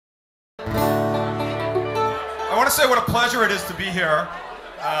want to say what a pleasure it is to be here.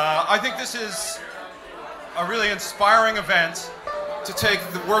 I think this is a really inspiring event to take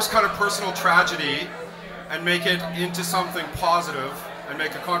the worst kind of personal tragedy and make it into something positive and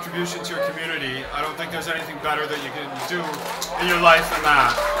make a contribution to your community. I don't think there's anything better that you can do in your life than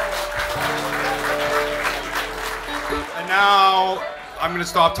that. And now I'm going to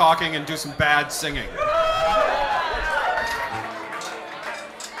stop talking and do some bad singing.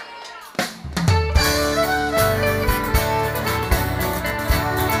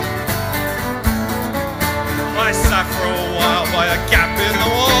 I sat for a while by a gap in the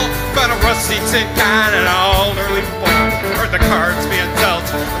wall, found a rusty tin can and an old early ball. Heard the cards being dealt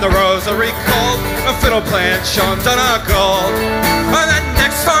and the rosary called, a fiddle playing Sean Donegal. And the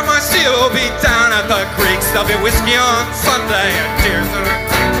next time I see you, will be down at the Greeks. There'll be whiskey on Sunday and tears in her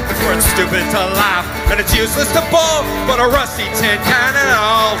cheeks. For it's stupid to laugh and it's useless to bawl, but a rusty tin can and an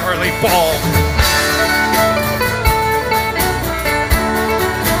old early ball.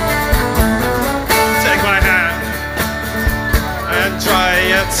 Dry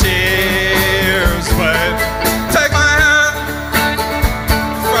your tears, babe. Take my hand,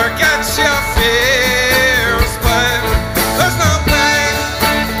 forget your fears, babe. There's no pain,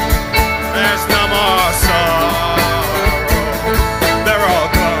 there's no more sorrow. They're all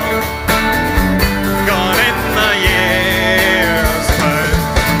gone, gone in the years, babe.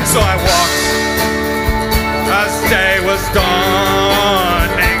 So I walked as day was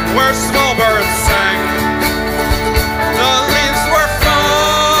dawning, where small birds sang.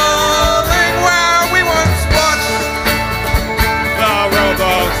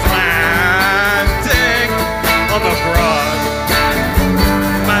 On the broad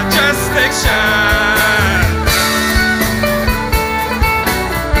Majestic Shannon.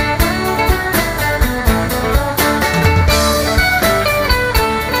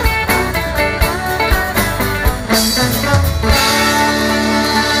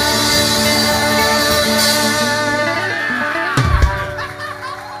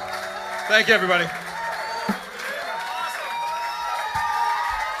 Thank you, everybody.